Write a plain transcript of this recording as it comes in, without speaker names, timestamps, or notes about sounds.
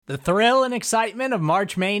The thrill and excitement of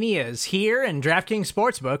March Mania is here, and DraftKings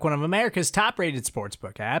Sportsbook, one of America's top-rated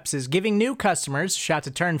sportsbook apps, is giving new customers a shot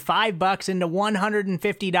to turn $5 into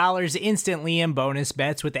 $150 instantly in bonus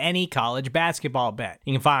bets with any college basketball bet.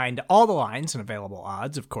 You can find all the lines and available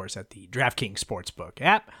odds, of course, at the DraftKings Sportsbook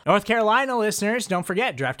app. North Carolina listeners, don't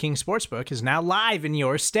forget, DraftKings Sportsbook is now live in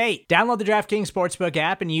your state. Download the DraftKings Sportsbook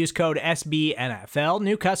app and use code SBNFL.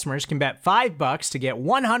 New customers can bet $5 to get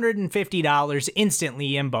 $150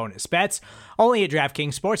 instantly in bonus bets, only at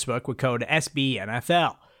DraftKings Sportsbook with code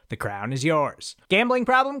SBNFL. The crown is yours. Gambling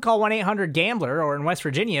problem? Call 1-800-GAMBLER, or in West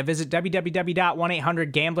Virginia, visit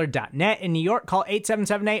www.1800gambler.net. In New York, call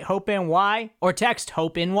 877-8-HOPE-NY or text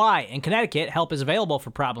HOPE-NY. In Connecticut, help is available for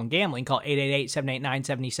problem gambling. Call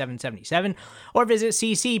 888-789-7777 or visit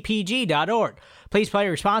ccpg.org. Please play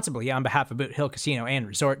responsibly on behalf of Boot Hill Casino and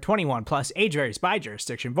Resort. 21 plus, age varies by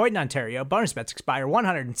jurisdiction. Void in Ontario. Bonus bets expire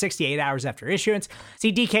 168 hours after issuance.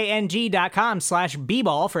 See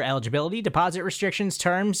dkng.com/bball for eligibility, deposit restrictions,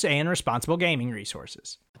 terms, and responsible gaming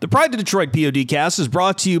resources. The Pride to Detroit PODcast is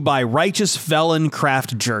brought to you by Righteous Felon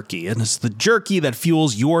Craft Jerky, and it's the jerky that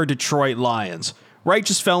fuels your Detroit Lions.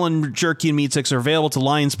 Righteous Felon Jerky and Meat Sticks are available to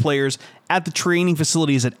Lions players at the training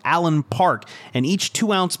facilities at Allen Park, and each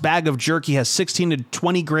 2-ounce bag of jerky has 16 to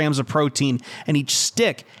 20 grams of protein, and each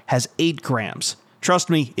stick has 8 grams.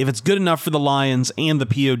 Trust me, if it's good enough for the Lions and the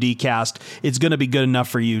PODcast, it's going to be good enough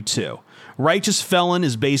for you too. Righteous Felon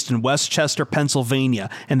is based in Westchester, Pennsylvania,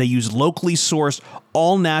 and they use locally sourced,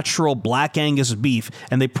 all-natural Black Angus beef,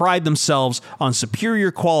 and they pride themselves on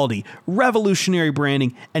superior quality, revolutionary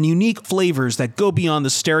branding, and unique flavors that go beyond the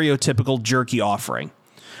stereotypical jerky offering.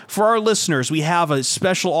 For our listeners, we have a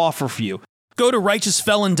special offer for you. Go to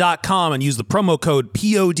righteousfelon.com and use the promo code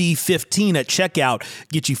POD15 at checkout.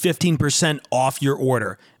 Get you 15% off your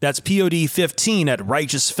order. That's POD15 at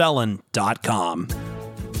righteousfelon.com.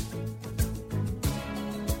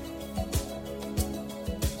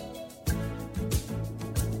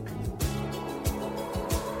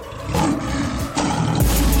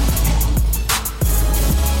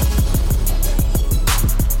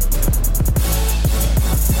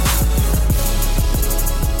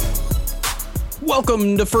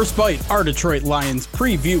 Welcome to First Bite, our Detroit Lions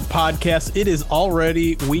preview podcast. It is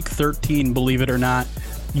already week 13, believe it or not.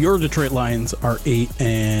 Your Detroit Lions are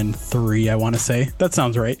 8-3, I want to say. That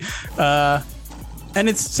sounds right. And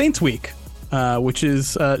it's Saints week, which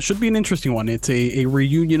is should be an interesting one. It's a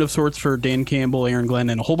reunion of sorts for Dan Campbell, Aaron Glenn,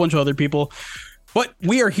 and a whole bunch of other people. But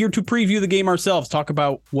we are here to preview the game ourselves, talk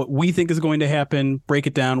about what we think is going to happen, break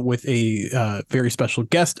it down with a very special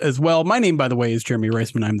guest as well. My name, by the way, is Jeremy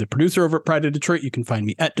Reisman. I'm the producer over at Pride of Detroit. You can find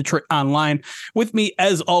me at Detroit Online. With me,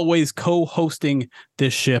 as always, co-hosting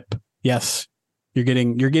this ship. Yes, you're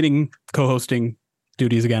getting co-hosting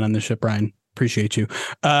duties again on this ship, Ryan. Appreciate you.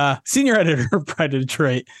 Senior editor of Pride of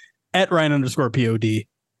Detroit at Ryan_POD.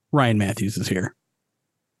 Ryan Matthews is here.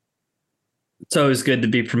 It's always good to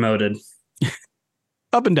be promoted.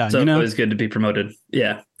 Up and down, so you know. Always good to be promoted.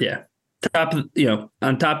 Yeah.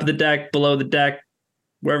 On top of the deck, below the deck,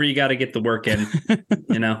 wherever you got to get the work in,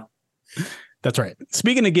 you know. That's right.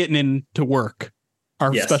 Speaking of getting into work,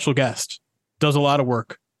 our special guest does a lot of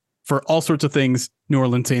work for all sorts of things New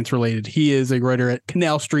Orleans Saints related. He is a writer at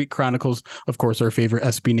Canal Street Chronicles, of course, our favorite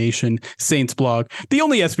SB Nation Saints blog, the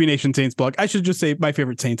only SB Nation Saints blog. I should just say my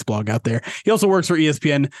favorite Saints blog out there. He also works for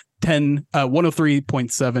ESPN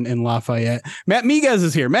 103.7 in Lafayette. Matt Miguez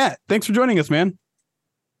is here. Matt, thanks for joining us, man.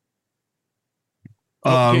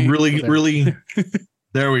 Really,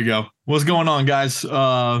 there we go. What's going on, guys?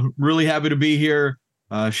 Really happy to be here.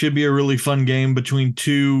 Should be a really fun game between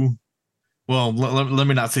two. Well, let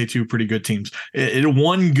me not say two pretty good teams.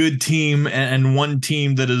 One good team and one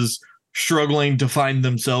team that is struggling to find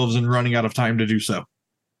themselves and running out of time to do so.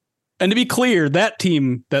 And to be clear, that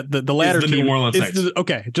team, that the latter is the team, New Orleans Saints.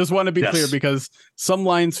 Okay, just want to be clear because some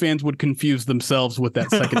Lions fans would confuse themselves with that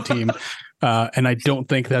second team, and I don't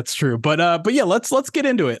think that's true. But yeah, let's get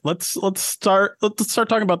into it. Let's start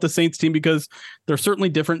talking about the Saints team because they're certainly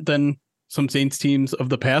different than some Saints teams of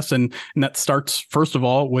the past, and that starts first of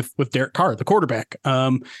all with Derek Carr, the quarterback.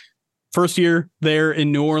 First year there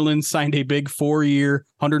in New Orleans, signed a big 4-year,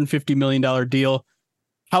 $150 million deal.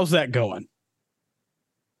 How's that going?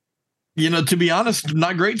 You know, to be honest,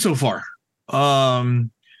 not great so far.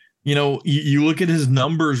 You know, you look at his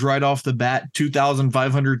numbers right off the bat,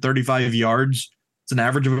 2,535 yards. It's an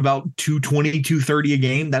average of about 220, 230 a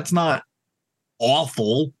game. That's not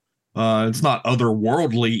awful. It's not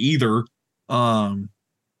otherworldly either. And,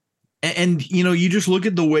 you know, you just look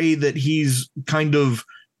at the way that he's kind of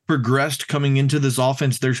progressed coming into this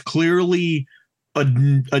offense. There's clearly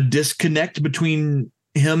a disconnect between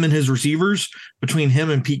him and his receivers, between him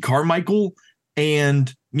and Pete Carmichael.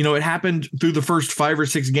 And, it happened through the first 5 or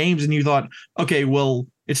 6 games, and you thought, okay, well,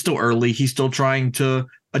 it's still early. He's still trying to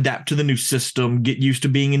adapt to the new system, get used to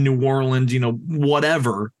being in New Orleans,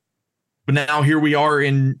 whatever. But now here we are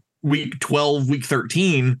in week 12, week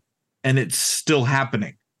 13, and it's still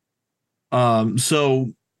happening.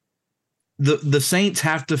 So the Saints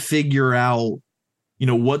have to figure out,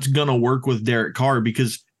 what's going to work with Derek Carr,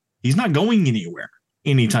 because he's not going anywhere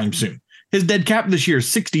anytime soon. His dead cap this year is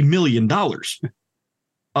 $60 million.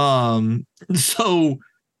 So,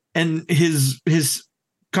 and his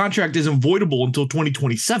contract isn't voidable until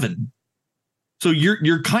 2027. So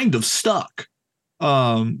you're kind of stuck.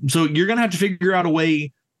 So you're going to have to figure out a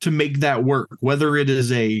way to make that work, whether it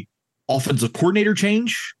is a offensive coordinator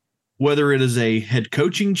change, whether it is a head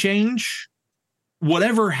coaching change,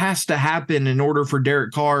 whatever has to happen in order for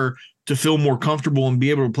Derek Carr to feel more comfortable and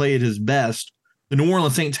be able to play at his best. The New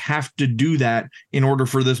Orleans Saints have to do that in order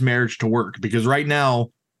for this marriage to work, because right now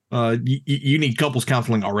you need couples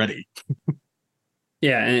counseling already.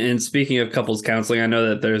 Yeah, and speaking of couples counseling, I know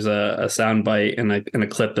that there's a soundbite and a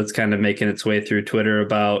clip that's kind of making its way through Twitter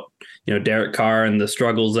about Derek Carr and the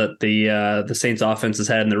struggles that the Saints offense has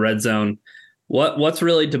had in the red zone. What's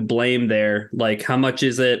really to blame there? Like, how much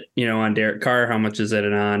is it on Derek Carr? How much is it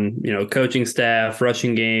on coaching staff,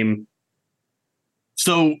 rushing game?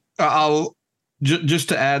 So I'll just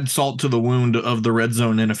to add salt to the wound of the red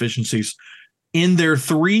zone inefficiencies. In their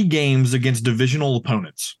 3 games against divisional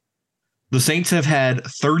opponents, the Saints have had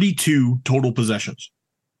 32 total possessions.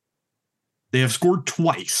 They have scored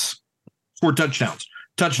twice, scored touchdowns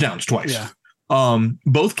twice. Yeah.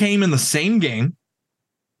 Both came in the same game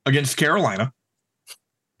against Carolina,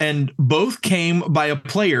 and both came by a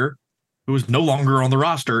player who is no longer on the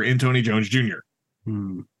roster in Tony Jones Jr.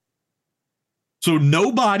 So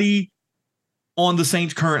nobody on the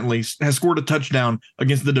Saints currently has scored a touchdown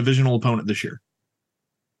against the divisional opponent this year.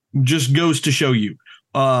 Just goes to show you.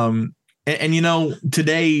 And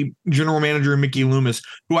today, general manager Mickey Loomis,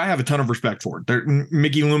 who I have a ton of respect for,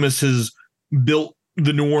 Mickey Loomis has built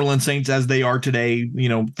the New Orleans Saints as they are today,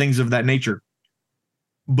 things of that nature.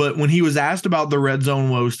 But when he was asked about the red zone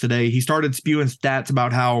woes today, he started spewing stats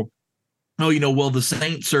about how, the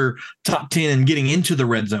Saints are top 10 in getting into the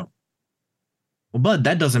red zone. Well, bud,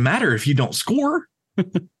 that doesn't matter if you don't score.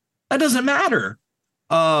 That doesn't matter.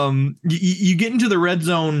 You get into the red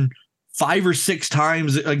zone 5 or 6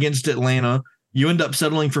 times against Atlanta. You end up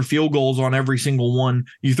settling for field goals on every single one.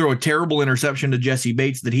 You throw a terrible interception to Jesse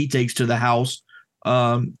Bates that he takes to the house.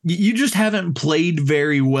 You just haven't played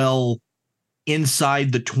very well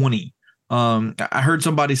inside the 20. I heard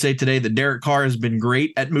somebody say today that Derek Carr has been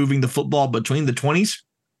great at moving the football between the 20s.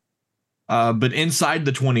 But inside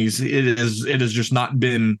the 20s, it has just not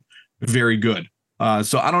been very good.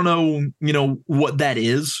 So I don't know, what that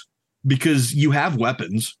is, because you have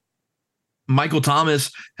weapons. Michael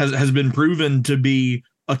Thomas has been proven to be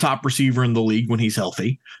a top receiver in the league when he's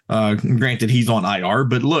healthy. Granted, he's on IR,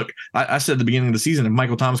 but look, I said at the beginning of the season, if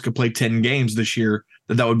Michael Thomas could play 10 games this year,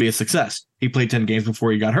 that would be a success. He played 10 games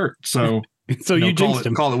before he got hurt. So, you jinxed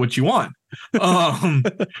him. Call it what you want.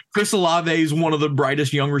 Chris Olave is one of the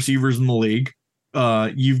brightest young receivers in the league.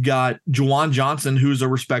 You've got Juwan Johnson, who's a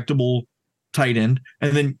respectable tight end.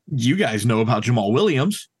 And then you guys know about Jamal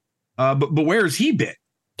Williams. But where has he been?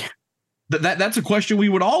 That's a question we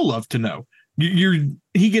would all love to know.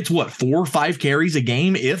 He gets 4 or 5 carries a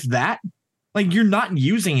game, if that. Like, you're not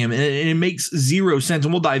using him, and it makes zero sense.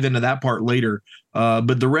 And we'll dive into that part later.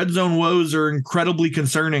 But the red zone woes are incredibly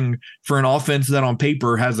concerning for an offense that on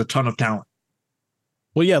paper has a ton of talent.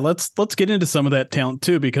 Well, yeah, let's get into some of that talent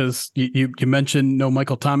too, because you mentioned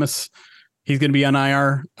Michael Thomas. He's going to be on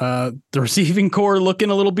IR. The receiving core looking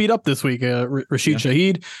a little beat up this week. Rashid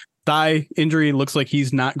Shaheed, thigh injury, looks like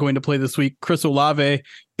he's not going to play this week. Chris Olave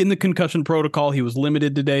in the concussion protocol. He was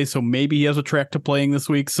limited today, so maybe he has a track to playing this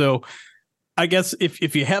week. So I guess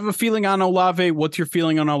if you have a feeling on Olave, what's your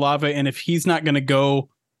feeling on Olave? And if he's not going to go,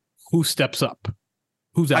 who steps up?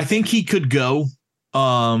 Who's out? I think he could go,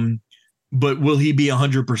 but will he be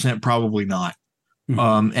 100%? Probably not.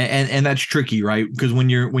 Mm-hmm. And that's tricky, right? Because when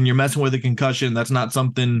you're messing with a concussion, that's not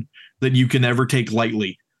something that you can ever take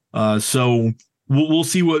lightly. So we'll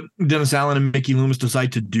see what Dennis Allen and Mickey Loomis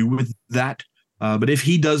decide to do with that. But if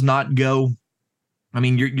he does not go, I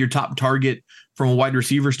mean, your top target from a wide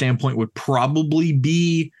receiver standpoint would probably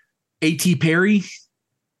be A.T. Perry,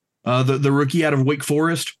 the rookie out of Wake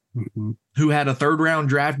Forest, mm-hmm. who had a 3rd round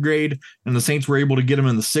draft grade, and the Saints were able to get him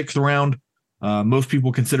in the 6th round. Most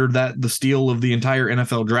people considered that the steal of the entire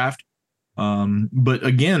NFL draft. But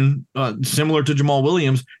again, similar to Jamal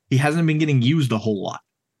Williams, he hasn't been getting used a whole lot.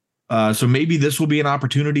 So maybe this will be an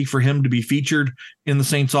opportunity for him to be featured in the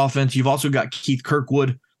Saints offense. You've also got Keith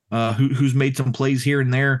Kirkwood, who's made some plays here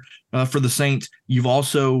and there for the Saints. You've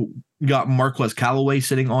also got Marquez Callaway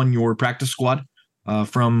sitting on your practice squad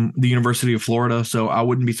from the University of Florida. So I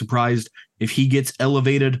wouldn't be surprised if he gets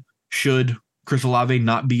elevated should Chris Olave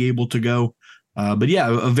not be able to go. But yeah,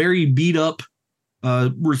 a very beat up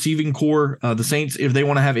receiving core. The Saints, if they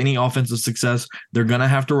want to have any offensive success, they're going to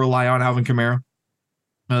have to rely on Alvin Kamara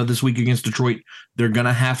this week against Detroit. They're going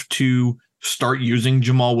to have to start using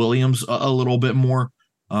Jamal Williams a little bit more,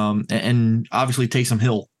 and obviously Taysom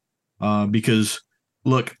Hill, because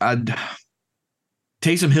look,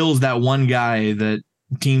 Taysom Hill is that one guy that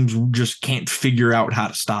teams just can't figure out how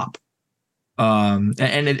to stop. And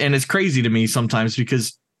it's crazy to me sometimes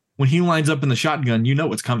because when he lines up in the shotgun, you know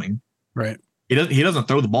what's coming. Right. He doesn't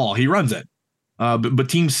throw the ball. He runs it. But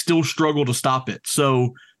teams still struggle to stop it.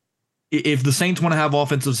 So if the Saints want to have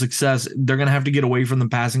offensive success, they're going to have to get away from the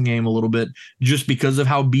passing game a little bit just because of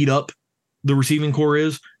how beat up the receiving core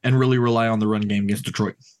is and really rely on the run game against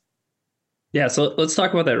Detroit. Yeah, so let's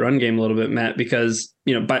talk about that run game a little bit, Matt, because,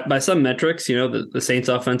 by some metrics, the Saints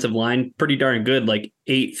offensive line, pretty darn good, like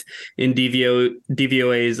 8th in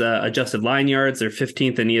DVOA's adjusted line yards. They're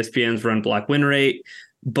 15th in ESPN's run block win rate.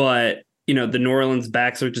 But, the New Orleans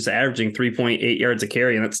backs are just averaging 3.8 yards a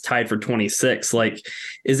carry, and that's tied for 26. Like,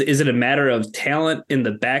 is it a matter of talent in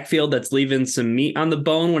the backfield that's leaving some meat on the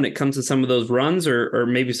bone when it comes to some of those runs, or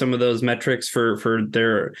maybe some of those metrics for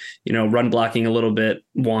their, run blocking a little bit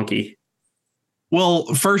wonky? Well,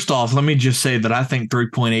 first off, let me just say that I think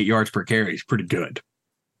 3.8 yards per carry is pretty good.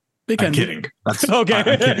 I'm kidding. That's okay.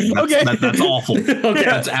 I'm kidding. That's awful. Okay.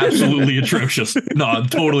 That's absolutely atrocious. No, I'm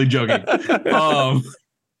totally joking.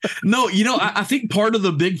 No, I think part of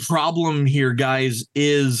the big problem here, guys,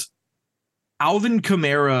 is Alvin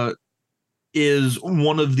Kamara is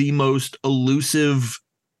one of the most elusive,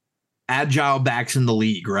 agile backs in the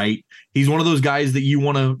league, right? He's one of those guys that you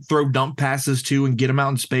want to throw dump passes to and get him out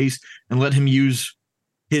in space and let him use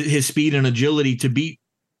his speed and agility to beat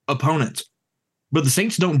opponents. But the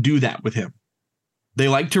Saints don't do that with him. They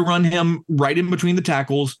like to run him right in between the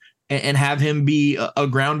tackles and have him be a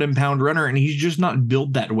ground and pound runner, and he's just not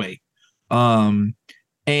built that way. And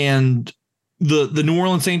the New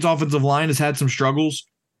Orleans Saints offensive line has had some struggles.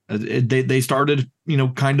 They started,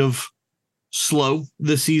 kind of slow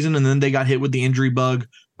this season, and then they got hit with the injury bug.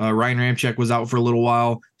 Ryan Ramczyk was out for a little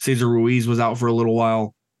while. Cesar Ruiz was out for a little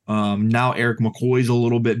while. Now Eric McCoy's a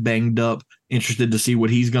little bit banged up. Interested to see what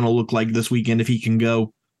he's going to look like this weekend if he can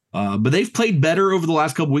go. But they've played better over the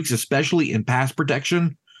last couple weeks, especially in pass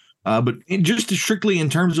protection. But just strictly in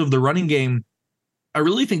terms of the running game, I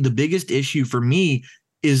really think the biggest issue for me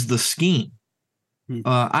is the scheme.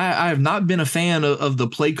 I have not been a fan of the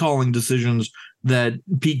play calling decisions that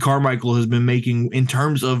Pete Carmichael has been making in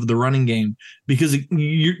terms of the running game, because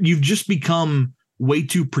you've just become way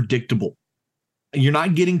too predictable. You're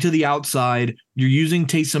not getting to the outside. You're using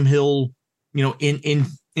Taysom Hill, in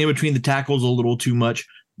between the tackles a little too much.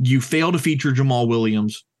 You fail to feature Jamal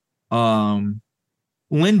Williams.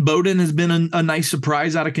 Lynn Bowden has been a nice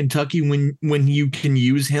surprise out of Kentucky when you can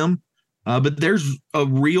use him. But there's a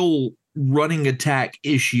real running attack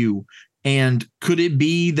issue. And could it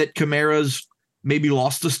be that Kamara's maybe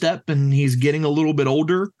lost a step and he's getting a little bit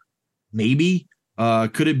older? Maybe.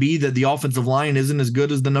 Could it be that the offensive line isn't as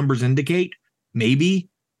good as the numbers indicate? Maybe.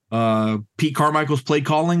 Pete Carmichael's play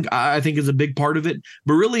calling, I think, is a big part of it.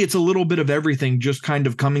 But really, it's a little bit of everything just kind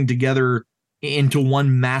of coming together into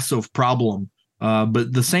one massive problem.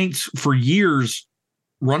 But the Saints, for years,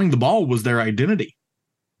 running the ball was their identity.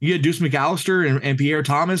 You had Deuce McAllister and Pierre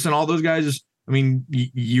Thomas and all those guys. I mean,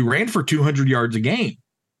 you ran for 200 yards a game.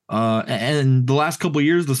 And the last couple of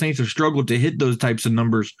years, the Saints have struggled to hit those types of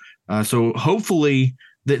numbers. So hopefully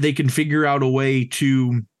that they can figure out a way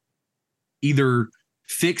to either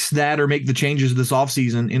fix that or make the changes this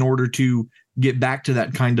offseason in order to get back to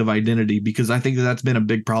that kind of identity, because I think that's been a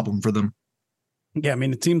big problem for them. Yeah, I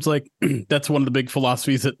mean, it seems like that's one of the big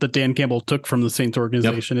philosophies that Dan Campbell took from the Saints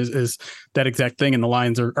organization. Yep. is that exact thing, and the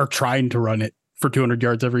Lions are trying to run it for 200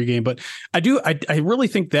 yards every game. But I really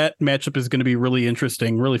think that matchup is going to be really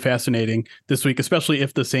interesting, really fascinating this week, especially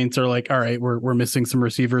if the Saints are like, all right, we're missing some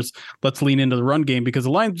receivers. Let's lean into the run game, because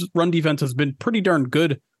the Lions run defense has been pretty darn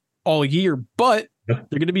good all year, but they're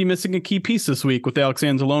going to be missing a key piece this week with Alex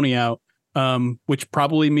Anzalone out. Which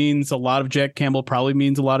probably means a lot of Jack Campbell, probably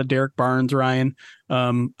means a lot of Derek Barnes, Ryan.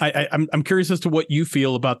 I'm curious as to what you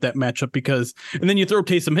feel about that matchup, because, and then you throw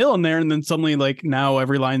Taysom Hill in there, and then suddenly, like, now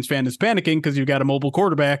every Lions fan is panicking because you've got a mobile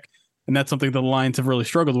quarterback. and that's something the Lions have really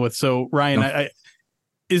struggled with. So Ryan,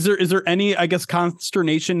 is there any, I guess,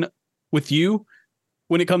 consternation with you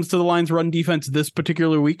when it comes to the Lions' run defense this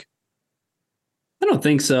particular week? I don't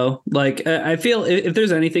think so. Like, I feel if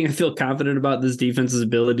there's anything I feel confident about this defense's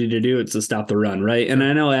ability to do, it's to stop the run, right? And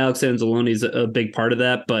I know Alex Anzalone is a big part of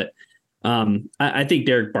that, but I think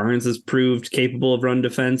Derek Barnes has proved capable of run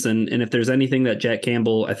defense. And if there's anything that Jack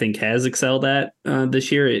Campbell, I think, has excelled at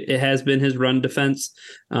this year, it has been his run defense.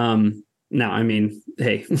 Now, I mean,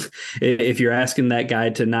 hey, if you're asking that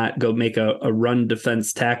guy to not go make a run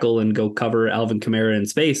defense tackle and go cover Alvin Kamara in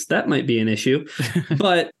space, that might be an issue.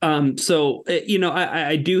 But so, you know,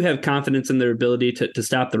 I do have confidence in their ability to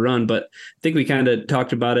stop the run. But I think we kind of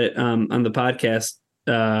talked about it on the podcast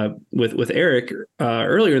with Eric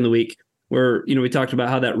earlier in the week, where, you know, we talked about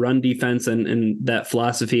how that run defense and that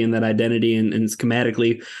philosophy and that identity and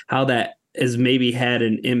schematically, how that has maybe had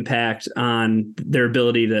an impact on their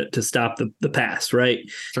ability to stop the pass, right?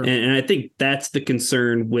 Sure. And I think that's the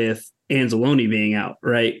concern with Anzalone being out,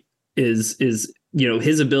 right? Is you know,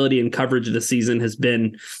 his ability in coverage this season has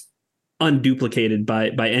been unduplicated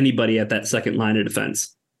by anybody at that second line of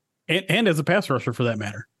defense. And as a pass rusher, for that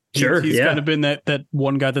matter. Sure, he's kind of been that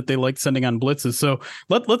one guy that they like sending on blitzes. So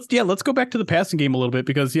let's go back to the passing game a little bit,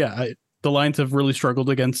 because the Lions have really struggled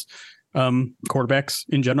against quarterbacks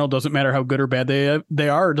in general. Doesn't matter how good or bad they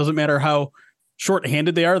are. It doesn't matter how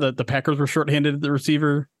short-handed they are. The Packers were short-handed at the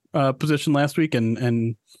receiver position last week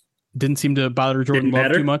and didn't seem to bother Jordan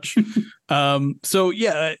Love too much.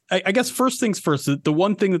 I guess first things first, the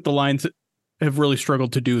one thing that the Lions have really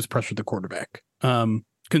struggled to do is pressure the quarterback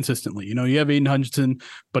consistently. You know, you have Aiden Hutchinson,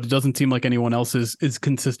 but it doesn't seem like anyone else is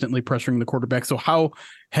consistently pressuring the quarterback. So how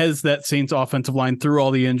has that Saints offensive line, through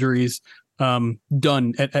all the injuries,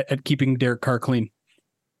 done at keeping Derek Carr clean?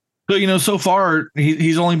 So, you know, so far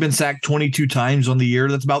he's only been sacked 22 times on the year.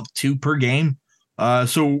 That's about 2 per game.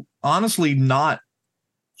 So honestly, not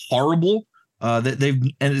horrible. That they've,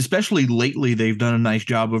 and especially lately, they've done a nice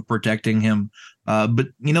job of protecting him. But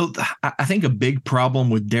you know, I think a big problem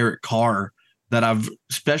with Derek Carr that I've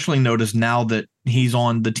especially noticed now that he's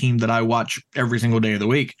on the team that I watch every single day of the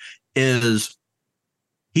week is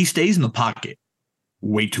he stays in the pocket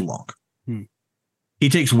way too long. He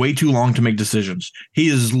takes way too long to make decisions. He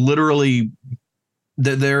is literally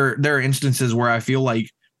there are instances where I feel like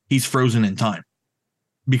he's frozen in time,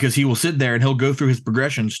 because he will sit there and he'll go through his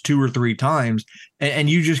progressions 2 or 3 times. And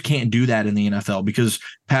you just can't do that in the NFL, because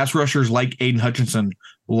pass rushers like Aiden Hutchinson,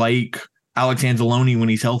 like Alex Anzalone when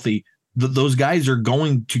he's healthy, those guys are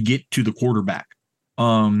going to get to the quarterback.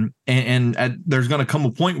 There's going to come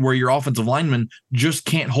a point where your offensive lineman just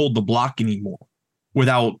can't hold the block anymore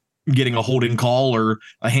without getting a holding call or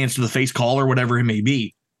a hands to the face call or whatever it may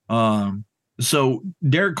be. So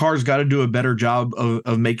Derek Carr's got to do a better job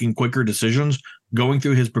of making quicker decisions, going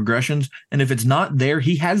through his progressions. And if it's not there,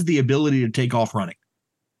 he has the ability to take off running.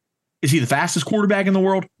 Is he the fastest quarterback in the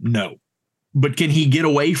world? No. But can he get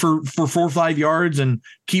away for 4 or 5 yards and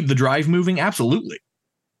keep the drive moving? Absolutely.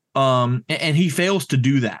 And he fails to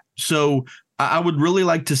do that. So I would really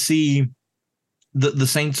like to see the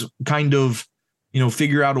Saints kind of, you know,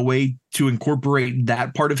 figure out a way to incorporate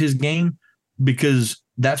that part of his game, because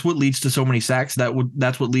that's what leads to so many sacks.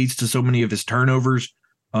 That's what leads to so many of his turnovers.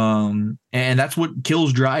 And that's what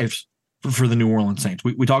kills drives for the New Orleans Saints.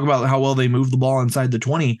 We talk about how well they move the ball inside the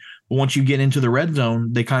 20, but once you get into the red zone,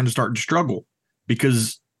 they kind of start to struggle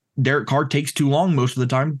because Derek Carr takes too long most of the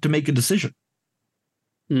time to make a decision.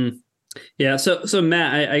 Yeah. So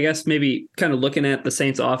Matt, I guess maybe kind of looking at the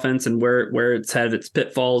Saints offense and where it's had its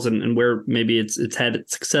pitfalls and where maybe it's had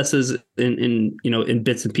its successes in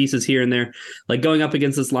bits and pieces here and there, like going up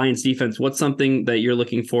against this Lions defense, what's something that you're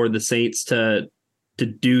looking for the Saints to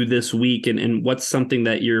do this week? And what's something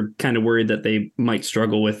that you're kind of worried that they might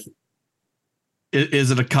struggle with? Is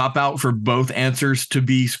it a cop out for both answers to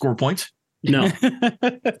be score points? No,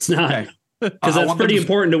 it's not. Okay. Because that's pretty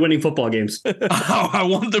important to winning football games. I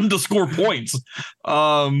want them to score points.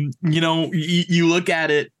 You look at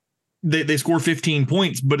it, they score 15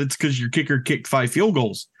 points, but it's because your kicker kicked 5 field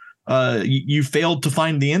goals. You failed to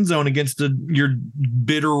find the end zone against your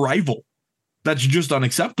bitter rival. That's just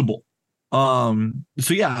unacceptable. I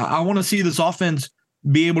want to see this offense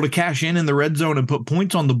be able to cash in the red zone and put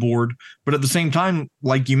points on the board. But at the same time,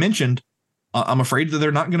 like you mentioned, I'm afraid that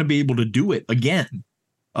they're not going to be able to do it again.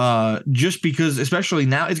 Just because, especially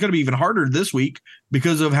now, it's going to be even harder this week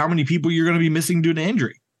because of how many people you're going to be missing due to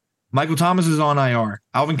injury. Michael Thomas is on IR.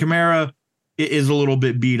 Alvin Kamara is a little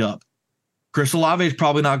bit beat up. Chris Olave is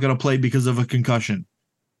probably not going to play because of a concussion.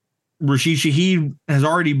 Rashid Shaheed has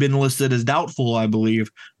already been listed as doubtful, I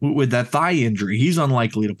believe, with that thigh injury. He's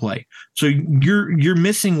unlikely to play. So you're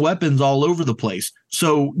missing weapons all over the place.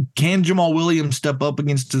 So can Jamal Williams step up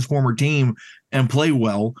against his former team and play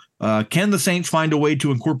well? Can the Saints find a way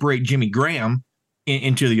to incorporate Jimmy Graham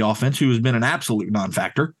into the offense, who has been an absolute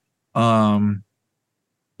non-factor? How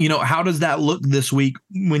does that look this week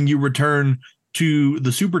when you return to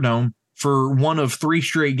the Superdome for one of 3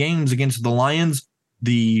 straight games against the Lions,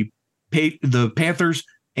 the Panthers,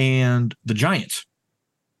 and the Giants?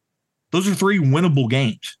 Those are 3 winnable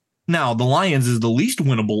games. Now, the Lions is the least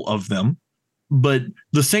winnable of them, but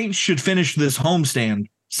the Saints should finish this homestand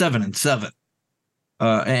 7-7.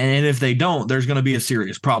 And if they don't, there's going to be a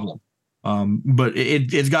serious problem. But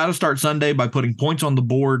it's got to start Sunday by putting points on the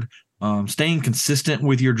board, staying consistent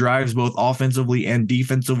with your drives, both offensively and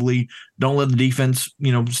defensively. Don't let the defense,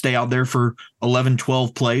 stay out there for 11,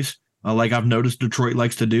 12 plays. Like I've noticed Detroit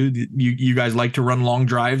likes to do. You guys like to run long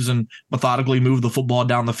drives and methodically move the football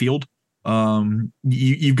down the field.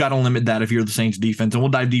 You've got to limit that if you're the Saints defense. And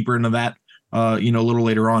we'll dive deeper into that, a little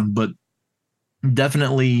later on. But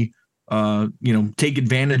definitely, take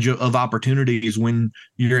advantage of opportunities when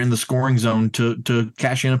you're in the scoring zone to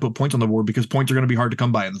cash in and put points on the board, because points are going to be hard to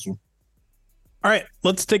come by in this one. All right,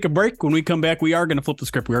 let's take a break. When we come back, we are going to flip the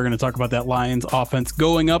script. We are going to talk about that Lions offense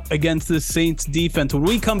going up against this Saints defense when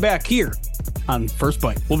we come back here on First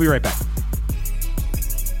Bite. We'll be right back.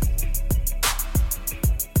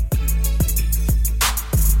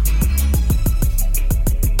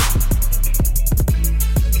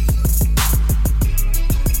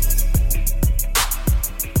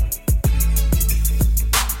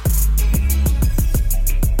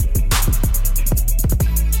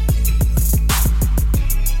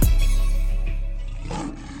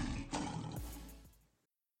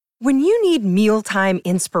 When you need mealtime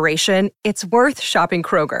inspiration, it's worth shopping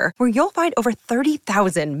Kroger, where you'll find over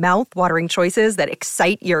 30,000 mouth-watering choices that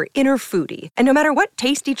excite your inner foodie. And no matter what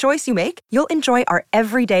tasty choice you make, you'll enjoy our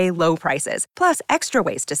everyday low prices, plus extra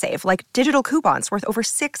ways to save, like digital coupons worth over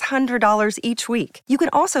 $600 each week. You can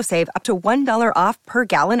also save up to $1 off per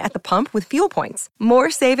gallon at the pump with fuel points.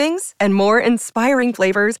 More savings and more inspiring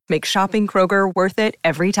flavors make shopping Kroger worth it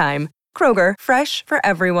every time. Kroger, fresh for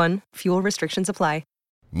everyone. Fuel restrictions apply.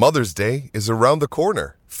 Mother's Day is around the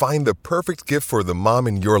corner. Find the perfect gift for the mom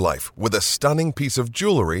in your life with a stunning piece of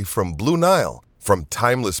jewelry from Blue Nile. From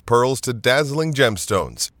timeless pearls to dazzling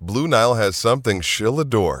gemstones, Blue Nile has something she'll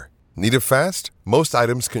adore. Need it fast? Most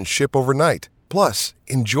items can ship overnight. Plus,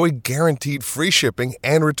 enjoy guaranteed free shipping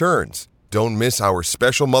and returns. Don't miss our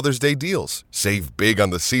special Mother's Day deals. Save big on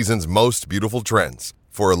the season's most beautiful trends.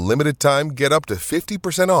 For a limited time, get up to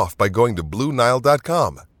 50% off by going to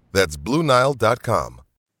BlueNile.com. That's BlueNile.com.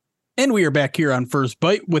 And we are back here on First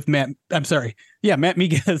Bite with Matt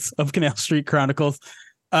Miguez of Canal Street Chronicles.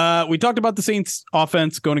 We talked about the Saints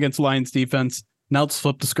offense going against Lions defense. Now let's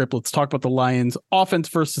flip the script. Let's talk about the Lions offense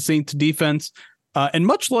versus the Saints defense. And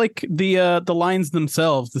much like the Lions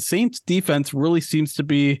themselves, the Saints defense really seems to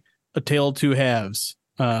be a tale of two halves.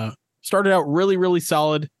 Started out really, really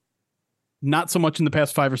solid. Not so much in the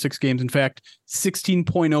past 5 or 6 games. In fact,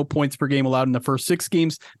 16.0 points per game allowed in the first 6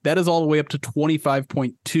 games. That is all the way up to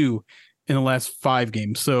 25.2 in the last 5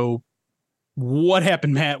 games. So what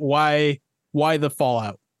happened, Matt? Why the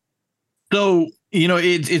fallout? So,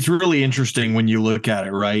 it's really interesting when you look at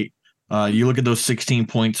it, right? You look at those 16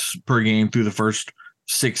 points per game through the first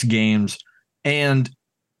 6 games, and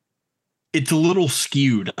it's a little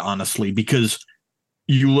skewed, honestly, because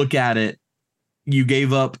you look at it, you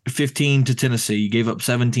gave up 15 to Tennessee. You gave up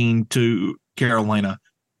 17 to Carolina.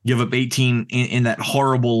 You gave up 18 in that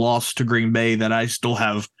horrible loss to Green Bay that I still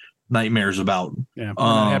have nightmares about. Yeah, I'm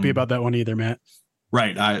not happy about that one either, Matt.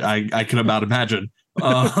 Right. I can about imagine.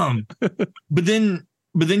 But then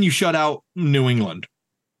you shut out New England,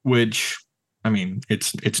 which, I mean,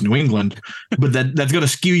 it's New England, but that's going to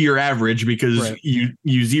skew your average because right.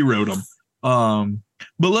 you zeroed them.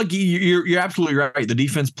 But look, you're absolutely right. The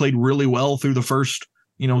defense played really well through the first,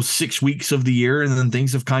 6 weeks of the year, and then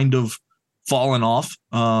things have kind of fallen off.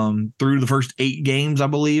 Through the first 8 games, I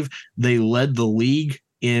believe, they led the league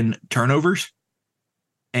in turnovers.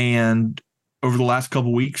 And over the last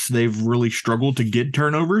couple weeks, they've really struggled to get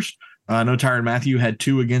turnovers. I know Tyrann Mathieu had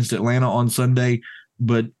 2 against Atlanta on Sunday,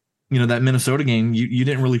 but, that Minnesota game, you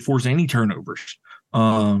didn't really force any turnovers.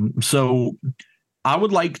 So I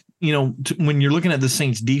would like, when you're looking at the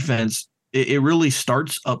Saints defense, it really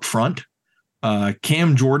starts up front.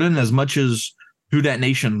 Cam Jordan, as much as Who Dat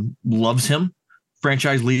Nation loves him,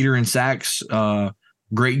 franchise leader in sacks,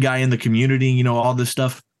 great guy in the community, all this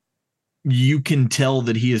stuff, you can tell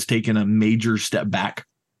that he has taken a major step back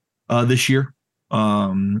this year.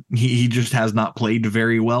 He just has not played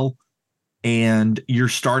very well. And you're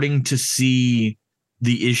starting to see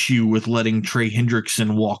the issue with letting Trey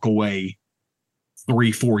Hendrickson walk away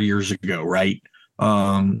 3-4 years ago, right?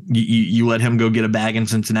 You let him go get a bag in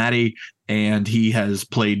Cincinnati, and he has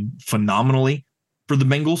played phenomenally for the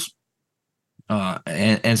Bengals.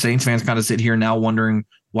 And Saints fans kind of sit here now wondering,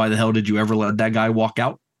 why the hell did you ever let that guy walk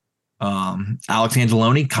out? Alex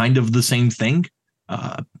Anzalone, kind of the same thing.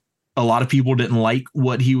 A lot of people didn't like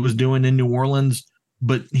what he was doing in New Orleans,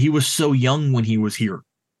 but he was so young when he was here.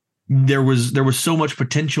 There was so much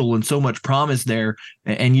potential and so much promise there,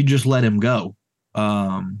 and you just let him go.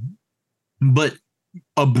 But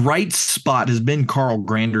a bright spot has been Carl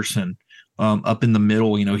Granderson up in the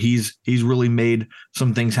middle. You know, he's really made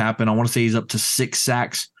some things happen. I want to say he's up to 6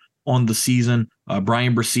 sacks on the season.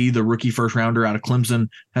 Brian Bresee, the rookie first rounder out of Clemson,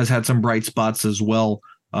 has had some bright spots as well.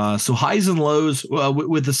 So highs and lows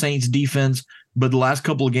with the Saints defense, but the last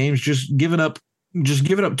couple of games just giving up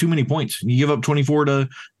too many points. You give up 24 to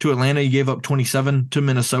Atlanta, you gave up 27 to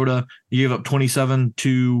Minnesota, you gave up 27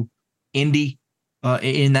 to Indy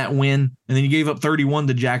in that win, and then you gave up 31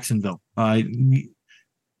 to Jacksonville.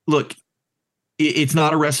 Look, it's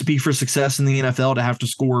not a recipe for success in the NFL to have to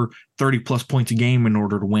score 30 plus points a game in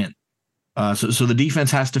order to win. So the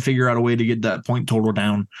defense has to figure out a way to get that point total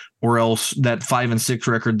down, or else that 5-6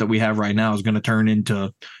 record that we have right now is going to turn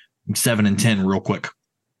into 7-10 real quick.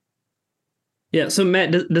 Yeah. So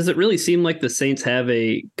Matt, does it really seem like the Saints have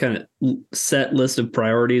a kind of set list of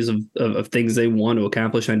priorities of things they want to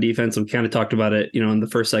accomplish on defense? We kind of talked about it, in the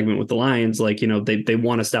first segment with the Lions, like, they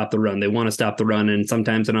want to stop the run. They want to stop the run. And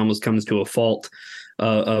sometimes it almost comes to a fault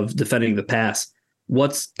of defending the pass.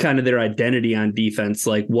 What's kind of their identity on defense?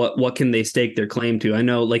 Like what can they stake their claim to? I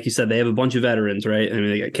know, like you said, they have a bunch of veterans, right? I mean,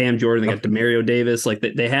 they got Cam Jordan, they got Demario Davis, like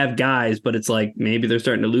they have guys, but it's like, maybe they're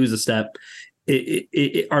starting to lose a step.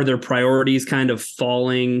 Are their priorities kind of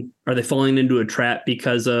falling? Are they falling into a trap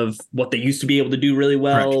because of what they used to be able to do really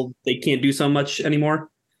well? Correct. They can't do so much anymore.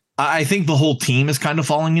 I think the whole team is kind of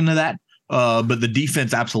falling into that. But the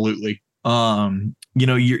defense, absolutely.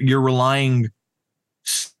 You're relying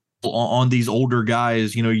on these older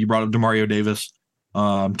guys. You brought up Demario Davis,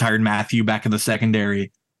 Tyrann Mathieu back in the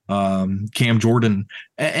secondary, Cam Jordan,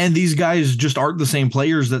 and these guys just aren't the same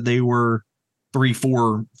players that they were 3,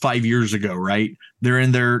 4, 5 years ago, right?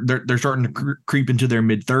 They're starting to creep into their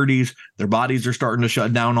mid 30s. Their bodies are starting to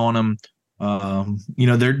shut down on them.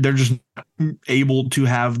 They're just not able to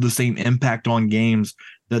have the same impact on games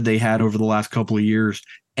that they had over the last couple of years.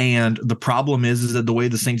 And the problem is that the way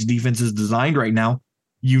the Saints defense is designed right now,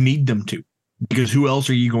 you need them to, because who else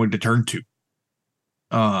are you going to turn to?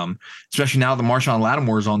 Especially now that Marshawn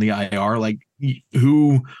Lattimore is on the IR, like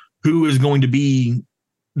who is going to be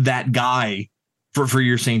that guy for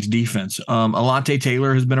your Saints defense? Alontae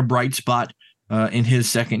Taylor has been a bright spot in his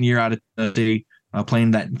second year out of the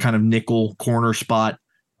playing that kind of nickel corner spot.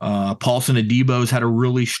 Paulson Adebo's had a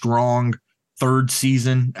really strong third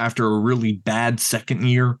season after a really bad second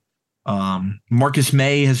year. Marcus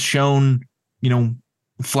May has shown,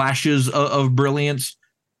 flashes of brilliance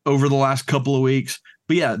over the last couple of weeks.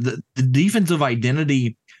 But yeah, the defensive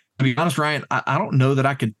identity, to be honest, Ryan, I don't know that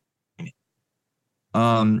I could,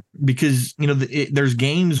 because, there's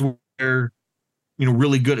games where,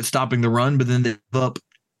 really good at stopping the run, but then they give up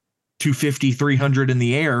 250, 300 in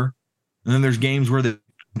the air. And then there's games where they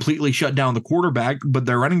completely shut down the quarterback, but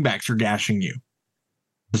their running backs are gashing you.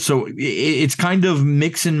 So it's kind of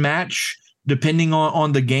mix and match depending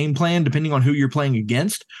on the game plan, depending on who you're playing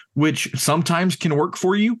against, which sometimes can work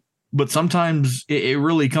for you, but sometimes it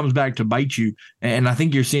really comes back to bite you. And I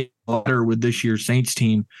think you're seeing a lot with this year's Saints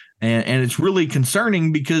team. And it's really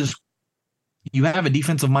concerning because you have a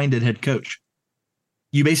defensive-minded head coach.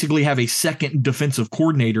 You basically have a second defensive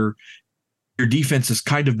coordinator. Your defense has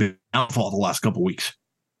kind of been outfall the last couple of weeks.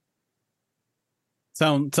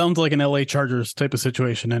 Sounds like an LA Chargers type of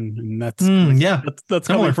situation, and that's that's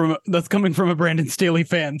coming from a Brandon Staley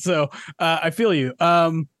fan. So I feel you.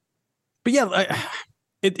 But yeah,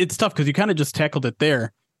 it's tough because you kind of just tackled it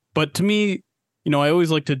there. But to me, I always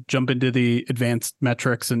like to jump into the advanced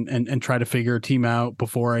metrics and try to figure a team out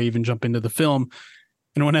before I even jump into the film.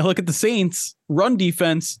 And when I look at the Saints run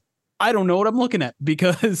defense, I don't know what I'm looking at,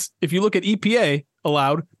 because if you look at EPA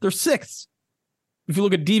allowed, they're 6th. If you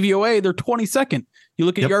look at DVOA, they're 22nd. You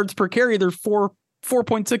look at yards per carry, they're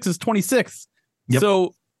 4.6 is 26th. Yep.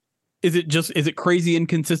 So is it crazy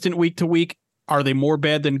inconsistent week to week? Are they more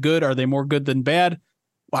bad than good? Are they more good than bad?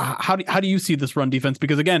 How do you see this run defense?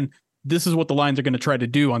 Because again, this is what the Lions are going to try to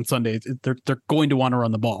do on Sundays. They're going to want to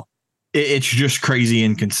run the ball. It's just crazy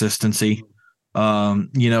inconsistency.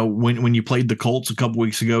 When you played the Colts a couple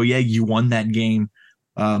weeks ago, yeah, you won that game.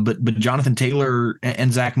 But Jonathan Taylor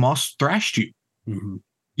and Zach Moss thrashed you. Mm-hmm.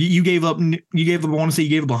 You gave up. I want to say you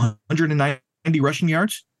gave up 190 rushing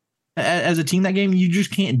yards as a team that game. You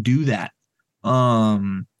just can't do that.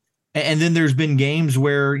 And then there's been games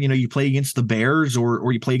where, you play against the Bears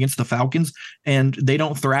or you play against the Falcons and they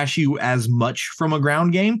don't thrash you as much from a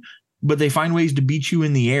ground game, but they find ways to beat you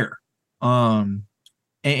in the air. And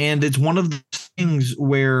it's one of the things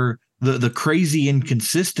where the crazy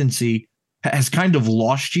inconsistency has kind of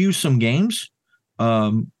lost you some games,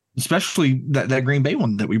 especially that Green Bay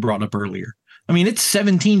one that we brought up earlier. I mean, it's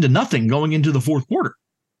 17-0 going into the fourth quarter.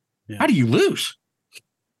 Yeah. How do you lose?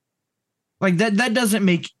 Like that doesn't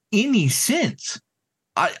make any sense.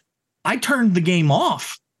 I turned the game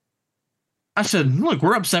off. I said, look,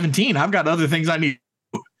 we're up 17. I've got other things I need.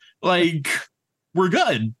 Like, we're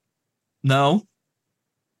good. No.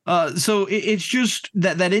 So it's just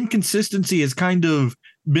that inconsistency has kind of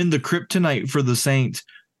been the kryptonite for the Saints.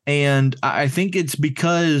 And I think it's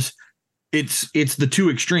because it's the two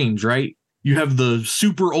extremes, right? You have the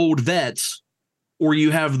super old vets or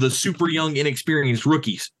you have the super young, inexperienced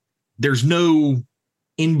rookies. There's no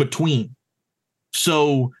in between.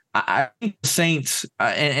 So I think the Saints,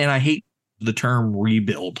 and I hate the term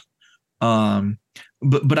rebuild,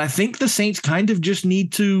 but I think the Saints kind of just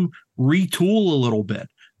need to retool a little bit.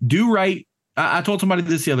 Do right. I told somebody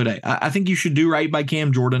this the other day. I think you should do right by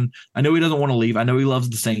Cam Jordan. I know he doesn't want to leave. I know he loves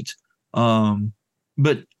the Saints.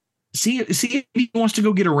 But see if he wants to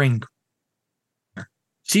go get a ring.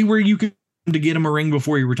 See where you can to get him a ring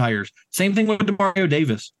before he retires. Same thing with Demario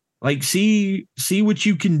Davis. Like see what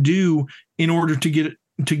you can do in order to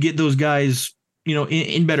get those guys,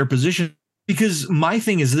 in better position. Because my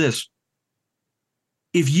thing is this: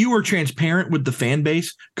 if you are transparent with the fan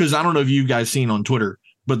base, because I don't know if you guys seen on Twitter,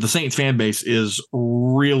 but the Saints fan base is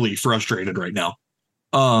really frustrated right now.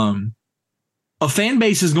 A fan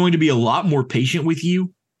base is going to be a lot more patient with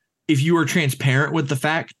you if you are transparent with the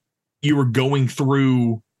fact you are going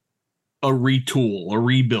through a retool, a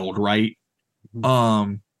rebuild, right?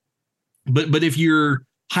 Mm-hmm. But if you're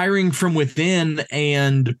hiring from within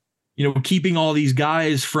and, keeping all these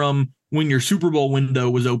guys from when your Super Bowl window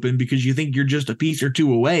was open because you think you're just a piece or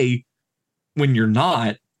two away when you're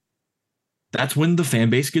not, that's when the fan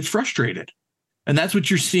base gets frustrated. And that's what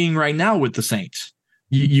you're seeing right now with the Saints.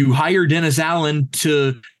 You hire Dennis Allen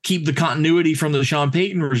to keep the continuity from the Sean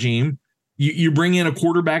Payton regime. You bring in a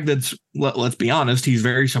quarterback that's, let's be honest, he's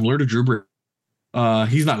very similar to Drew Brees.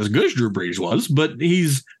 He's not as good as Drew Brees was, but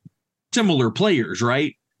he's similar players,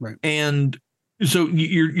 right? Right. And so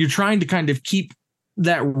you're trying to kind of keep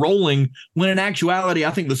that rolling when in actuality, I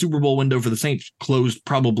think the Super Bowl window for the Saints closed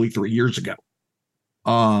probably 3 years ago.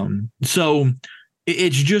 So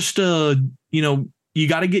it's just, you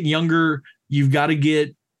got to get younger. You've got to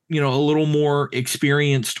get, a little more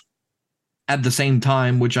experienced at the same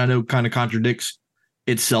time, which I know kind of contradicts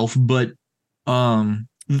itself, but,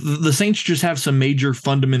 the Saints just have some major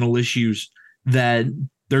fundamental issues that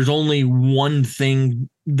there's only one thing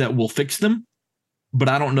that will fix them, but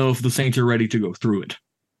I don't know if the Saints are ready to go through it.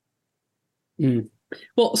 Mm.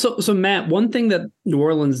 Well, so Matt, one thing that New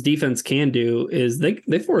Orleans defense can do is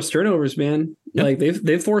they force turnovers, man. Yep. Like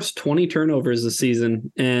they've forced 20 turnovers this season.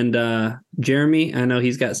 And Jeremy, I know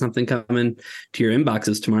he's got something coming to your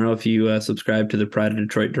inboxes tomorrow if you subscribe to the Pride of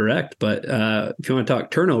Detroit Direct. But if you want to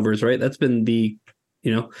talk turnovers, right, that's been the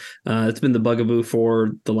it's been the bugaboo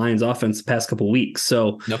for the Lions offense the past couple of weeks.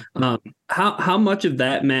 So yep. How much of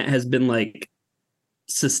that, Matt, has been like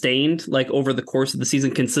sustained like over the course of the season?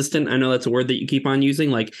 Consistent, I know that's a word that you keep on using.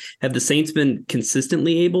 Like, have the Saints been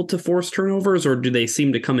consistently able to force turnovers, or do they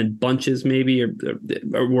seem to come in bunches maybe,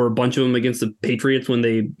 or were a bunch of them against the Patriots when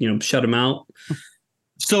they shut them out?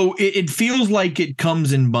 So it feels like it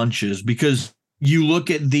comes in bunches, because you look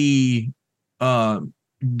at the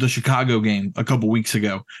Chicago game a couple weeks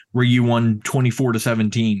ago where you won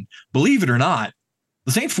 24-17. Believe it or not,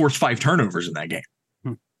 the Saints forced 5 turnovers in that game.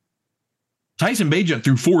 Tyson Bagent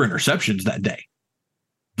threw 4 interceptions that day.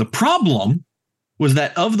 The problem was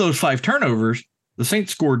that of those 5 turnovers, the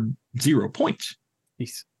Saints scored 0 points.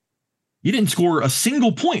 Jeez. You didn't score a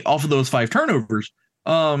single point off of those 5 turnovers.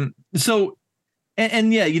 So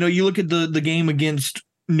yeah, you look at the game against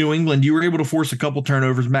New England, you were able to force a couple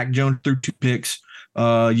turnovers. Mac Jones threw 2 picks.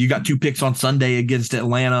 You got 2 picks on Sunday against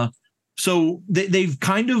Atlanta. So they've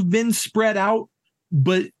kind of been spread out,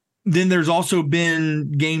 but then there's also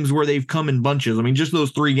been games where they've come in bunches. I mean, just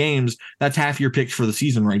those 3 games, that's half your picks for the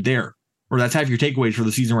season right there, or that's half your takeaways for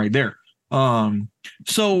the season right there.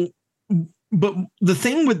 So But the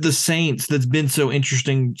thing with the Saints that's been so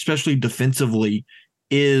interesting, especially defensively,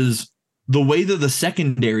 is the way that the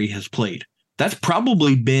secondary has played. That's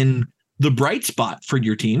probably been the bright spot for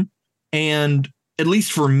your team. And at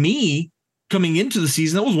least for me, coming into the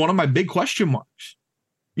season, that was one of my big question marks.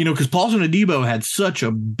 Because Paulson Adebo had such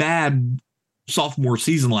a bad sophomore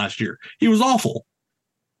season last year. He was awful.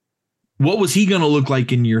 What was he going to look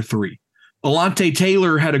like in year 3? Alontae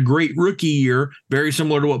Taylor had a great rookie year, very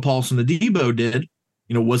similar to what Paulson Adebo did.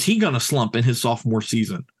 Was he going to slump in his sophomore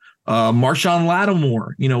season? Marshawn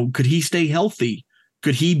Lattimore, could he stay healthy?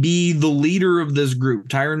 Could he be the leader of this group?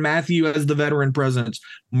 Tyrann Mathieu as the veteran presence.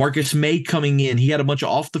 Marcus May coming in. He had a bunch of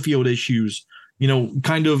off-the-field issues. There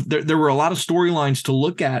were a lot of storylines to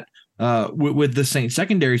look at with the Saints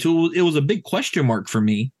secondary. So it was a big question mark for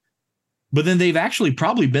me. But then they've actually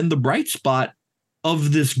probably been the bright spot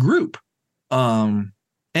of this group. And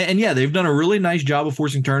yeah, they've done a really nice job of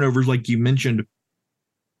forcing turnovers, like you mentioned.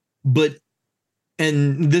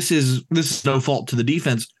 And this is no fault to the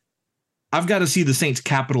defense. I've got to see the Saints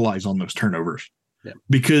capitalize on those turnovers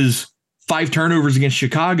because 5 turnovers against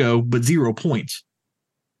Chicago, but 0 points.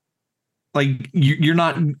 Like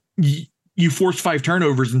you forced 5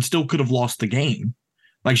 turnovers and still could have lost the game.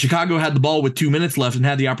 Like Chicago had the ball with 2 minutes left and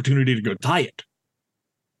had the opportunity to go tie it.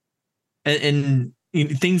 And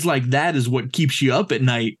things like that is what keeps you up at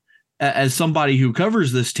night as somebody who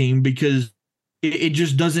covers this team, because it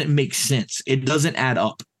just doesn't make sense. It doesn't add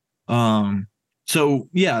up. So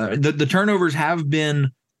yeah, the turnovers have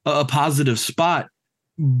been a positive spot,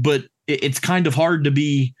 but it's kind of hard to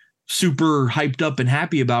be super hyped up and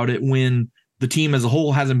happy about it when the team as a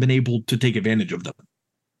whole hasn't been able to take advantage of them.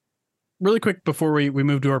 Really quick before we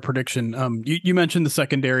move to our prediction, you mentioned the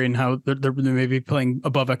secondary and how they're maybe playing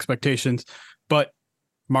above expectations, but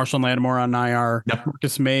Marshawn Lattimore on IR,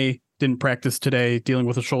 Marcus May didn't practice today, dealing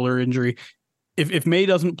with a shoulder injury. If May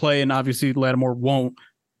doesn't play, and obviously Lattimore won't,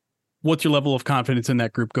 what's your level of confidence in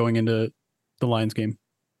that group going into the Lions game?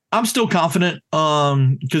 I'm still confident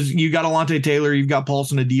because you got Alontae Taylor, you've got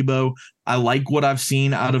Paulson Adebo. I like what I've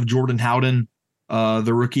seen out of Jordan Howden,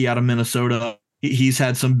 the rookie out of Minnesota. He's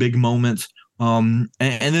had some big moments. And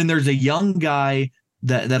then there's a young guy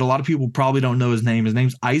that a lot of people probably don't know his name. His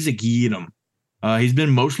name's Isaac Yiadom. He's been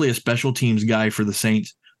mostly a special teams guy for the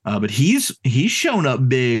Saints, but he's shown up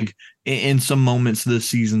big in some moments this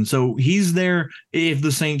season. So he's there if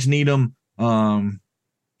the Saints need him.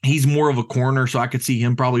 He's more of a corner, so I could see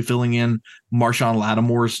him probably filling in Marshawn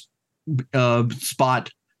Lattimore's spot.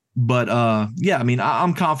 But yeah, I mean,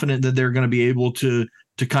 I'm confident that they're going to be able to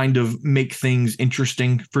kind of make things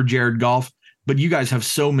interesting for Jared Goff. But you guys have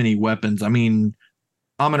so many weapons. I mean,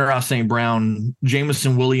 Amon-Ra St. Brown,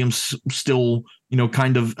 Jameson Williams still,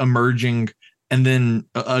 kind of emerging. And then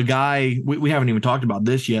a guy, we haven't even talked about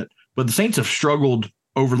this yet, but the Saints have struggled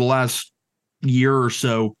over the last year or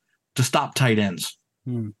so to stop tight ends.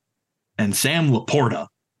 And Sam Laporta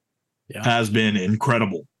has been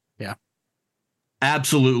incredible. Yeah.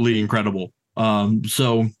 Absolutely incredible.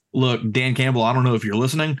 So look, Dan Campbell, I don't know if you're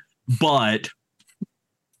listening, but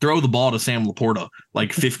throw the ball to Sam Laporta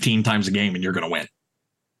like 15 times a game and you're going to win.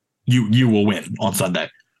 You will win on Sunday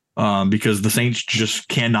because the Saints just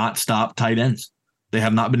cannot stop tight ends. They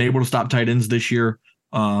have not been able to stop tight ends this year.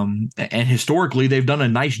 And historically, they've done a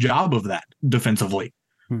nice job of that defensively.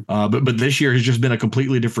 But this year has just been a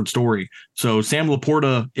completely different story. So Sam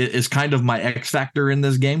Laporta is kind of my X factor in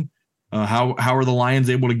this game. How are the Lions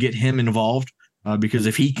able to get him involved? Because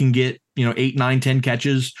if he can get 8, 9, 10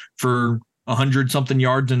 catches for 100-something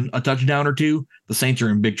yards and a touchdown or two, the Saints are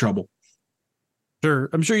in big trouble.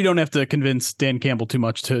 Sure. I'm sure you don't have to convince Dan Campbell too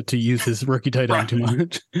much to use his rookie tight end too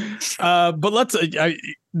much. But let's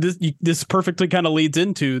this perfectly kind of leads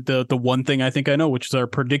into the one thing I think I know, which is our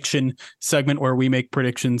prediction segment where we make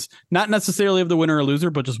predictions, not necessarily of the winner or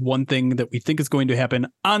loser, but just one thing that we think is going to happen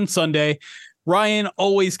on Sunday. Ryan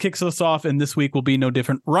always kicks us off, and this week will be no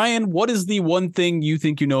different. Ryan, what is the one thing you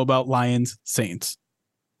think you know about Lions Saints?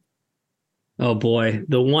 Oh boy,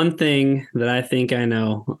 the one thing that I think I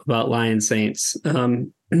know about Lions Saints.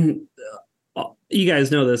 You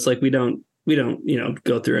guys know this, like we don't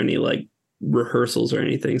go through any like rehearsals or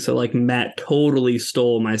anything. So like Matt totally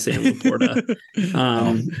stole my Sam Laporta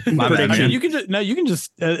prediction. You can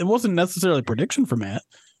just it wasn't necessarily a prediction for Matt.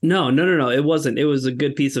 No, it wasn't. It was a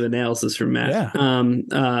good piece of analysis from Matt.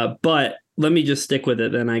 Yeah. But let me just stick with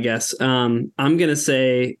it then, I guess. I'm gonna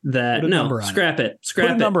say that scrap it.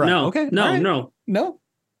 No, okay. No.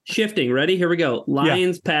 Shifting. Ready? Here we go.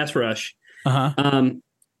 Lions pass rush. I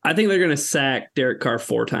think they're gonna sack Derek Carr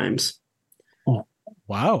 4 times. Oh,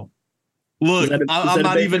 wow. Look, I'm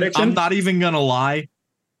not even gonna lie.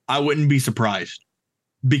 I wouldn't be surprised,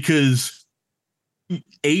 because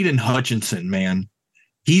Aiden Hutchinson, man,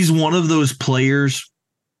 he's one of those players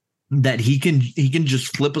that he can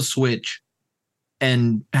just flip a switch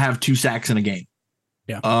and have 2 sacks in a game.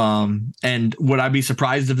 Yeah. And would I be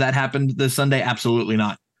surprised if that happened this Sunday? Absolutely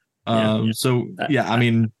not. So yeah, I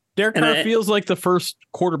mean, Derek Carr feels like the first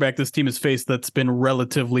quarterback this team has faced that's been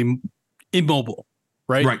relatively immobile,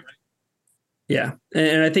 right? Right. Yeah.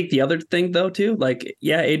 And I think the other thing, though, too, like,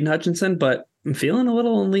 yeah, Aiden Hutchinson, but I'm feeling a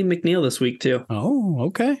little on Lee McNeil this week, too. Oh,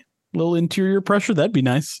 okay. A little interior pressure. That'd be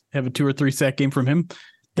nice. Have a 2 or 3 sack game from him.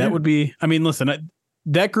 That would be, I mean, listen,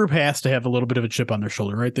 that group has to have a little bit of a chip on their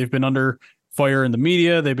shoulder, right? They've been under fire in the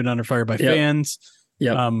media. They've been under fire by fans.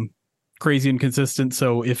 Yeah. Crazy inconsistent.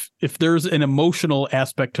 So if there's an emotional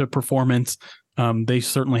aspect to performance, they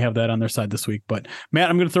certainly have that on their side this week. But Matt,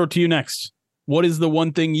 I'm going to throw it to you next. What is the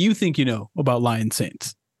one thing you think you know about Lions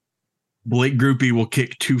Saints? Blake Grupe will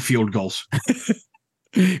kick 2 field goals.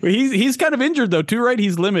 He's kind of injured though, too, right?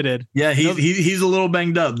 He's limited. Yeah, he's a little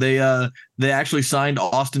banged up. They actually signed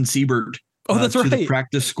Austin Siebert. That's right. To the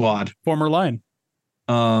practice squad, former Lion.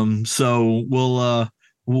 So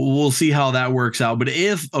we'll see how that works out. But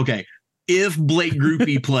if Blake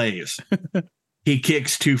Grupe plays, he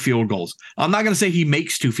kicks 2 field goals. I'm not going to say he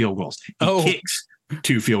makes 2 field goals. He kicks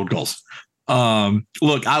 2 field goals.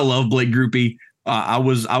 Look, I love Blake Grupe. I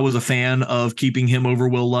was a fan of keeping him over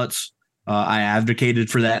Will Lutz. I advocated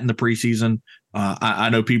for that in the preseason. I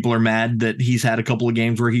know people are mad that he's had a couple of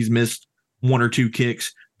games where he's missed 1 or 2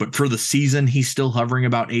 kicks, but for the season, he's still hovering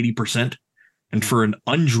about 80%. And for an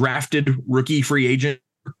undrafted rookie free agent,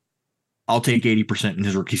 I'll take 80% in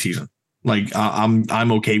his rookie season. Like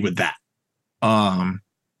I'm okay with that.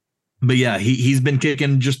 But yeah, he's been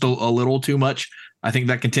kicking just a little too much. I think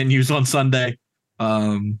that continues on Sunday.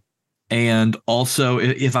 And also,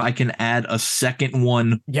 if I can add a second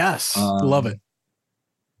one. Yes, love it.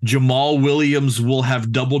 Jamal Williams will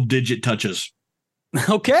have double-digit touches.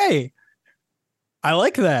 Okay. I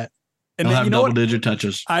like that. And he'll have double-digit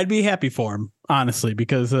touches. I'd be happy for him, honestly,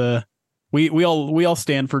 because we all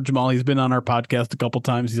stand for Jamal. He's been on our podcast a couple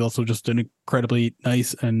times. He's also just an incredibly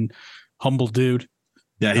nice and humble dude.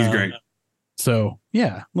 Yeah, he's great. So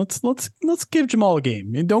yeah, let's give Jamal a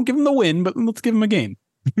game. And don't give him the win, but let's give him a game.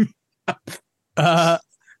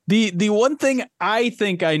 The one thing I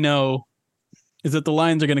think I know is that the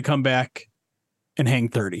Lions are going to come back and hang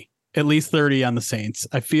 30, at least 30 on the Saints.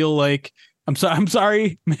 I feel like I'm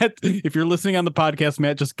sorry, Matt, if you're listening on the podcast.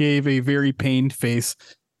 Matt just gave a very pained face,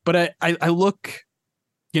 but I look,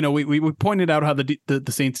 we pointed out how the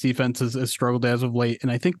Saints defense has struggled as of late,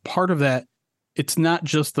 and I think part of that, it's not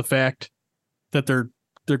just the fact that they're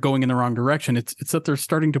going in the wrong direction. It's that they're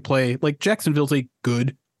starting to play like Jacksonville's a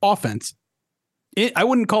good offense. I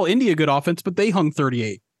wouldn't call Indy a good offense, but they hung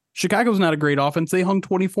 38. Chicago's not a great offense. They hung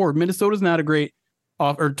 24. Minnesota's not a great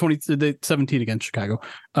or 17 against Chicago,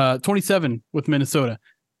 27 with Minnesota.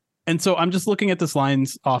 And so I'm just looking at this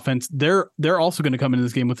Lions offense. They're also going to come into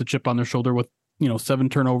this game with a chip on their shoulder with, 7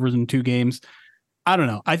 turnovers in 2 games. I don't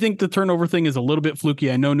know. I think the turnover thing is a little bit fluky.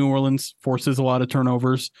 I know New Orleans forces a lot of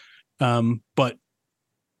turnovers. But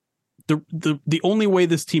the only way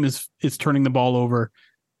this team is turning the ball over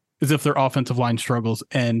is if their offensive line struggles.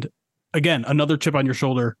 And again, another chip on your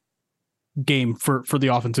shoulder game for the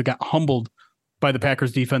offense. It got humbled by the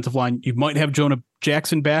Packers defensive line. You might have Jonah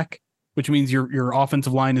Jackson back, which means your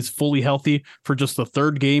offensive line is fully healthy for just the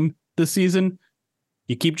 3rd game this season.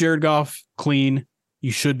 You keep Jared Goff clean,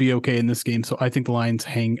 you should be okay in this game. So I think the Lions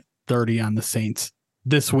hang 30 on the Saints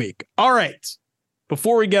this week. All right.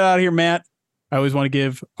 Before we get out of here, Matt, I always want to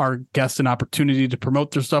give our guests an opportunity to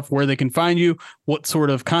promote their stuff, where they can find you, what sort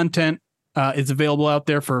of content is available out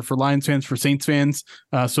there for Lions fans, for Saints fans.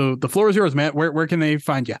 So the floor is yours, Matt. Where can they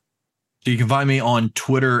find you? So you can find me on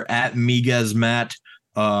Twitter at Miguez Matt.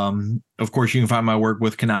 Of course, you can find my work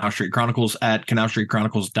with Canal Street Chronicles at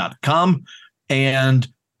canalstreetchronicles.com. And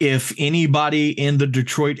if anybody in the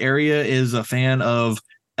Detroit area is a fan of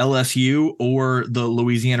LSU or the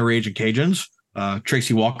Louisiana Raging Cajuns,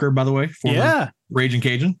 Tracy Walker, by the way, former Raging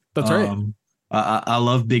Cajun. That's right. I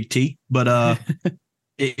love Big T, but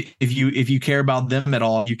if you care about them at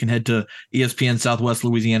all, you can head to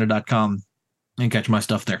ESPNSouthwestLouisiana.com and catch my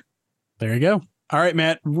stuff there. There you go. All right,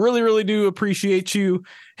 Matt. Really, really do appreciate you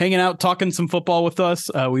hanging out, talking some football with us.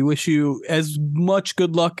 We wish you as much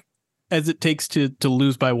good luck as it takes to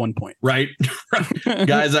lose by 1 point. Right.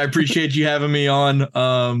 Guys, I appreciate you having me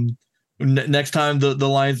on. Next time the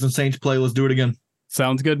Lions and Saints play, let's do it again.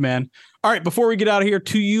 Sounds good, man. All right, before we get out of here,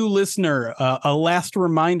 to you, listener, a last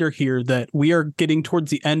reminder here that we are getting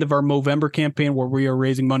towards the end of our Movember campaign where we are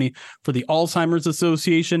raising money for the Alzheimer's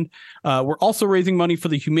Association. We're also raising money for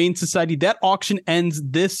the Humane Society. That auction ends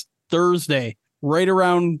this Thursday, right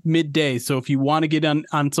around midday. So if you want to get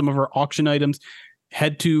on some of our auction items,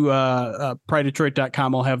 head to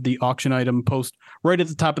pridedetroit.com. I'll have the auction item post right at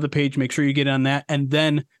the top of the page. Make sure you get on that. And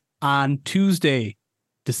then on Tuesday,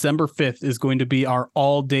 December 5th is going to be our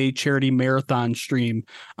all-day charity marathon stream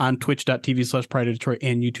on twitch.tv/prideofdetroit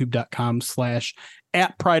and youtube.com/@prideofdetroit.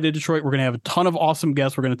 We're going to have a ton of awesome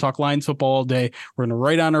guests. We're going to talk Lions football all day. We're going to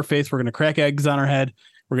write on our face. We're going to crack eggs on our head.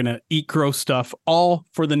 We're going to eat gross stuff, all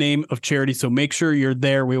for the name of charity. So make sure you're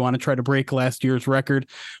there. We want to try to break last year's record.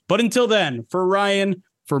 But until then, for Ryan,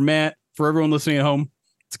 for Matt, for everyone listening at home,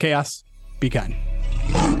 it's chaos. Be kind.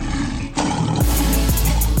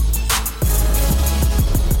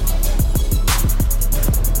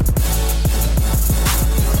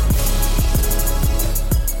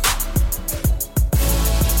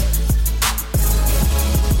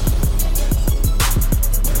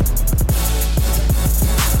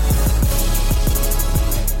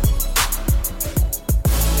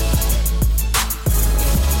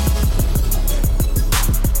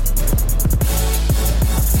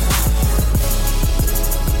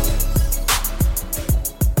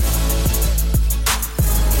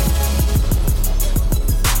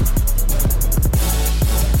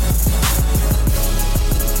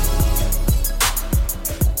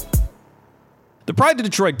 The Pride of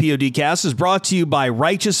Detroit PODcast is brought to you by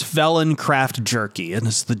Righteous Felon Craft Jerky, and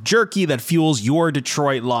it's the jerky that fuels your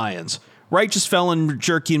Detroit Lions. Righteous Felon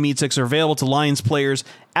Jerky and meat sticks are available to Lions players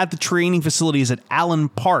at the training facilities at Allen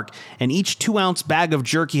Park, and each 2-ounce bag of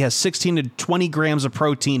jerky has 16 to 20 grams of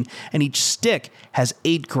protein, and each stick has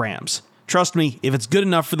 8 grams. Trust me, if it's good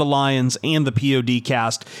enough for the Lions and the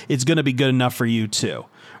PODcast, it's going to be good enough for you too.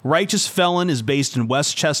 Righteous Felon is based in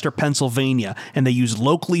Westchester, Pennsylvania, and they use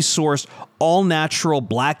locally sourced, all-natural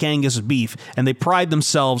Black Angus beef, and they pride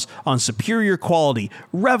themselves on superior quality,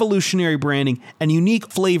 revolutionary branding, and unique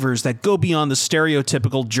flavors that go beyond the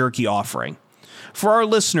stereotypical jerky offering. For our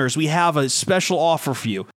listeners, we have a special offer for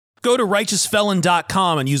you. Go to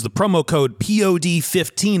righteousfelon.com and use the promo code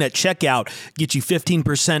POD15 at checkout. Get you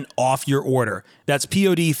 15% off your order. That's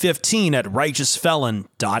POD15 at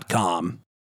righteousfelon.com.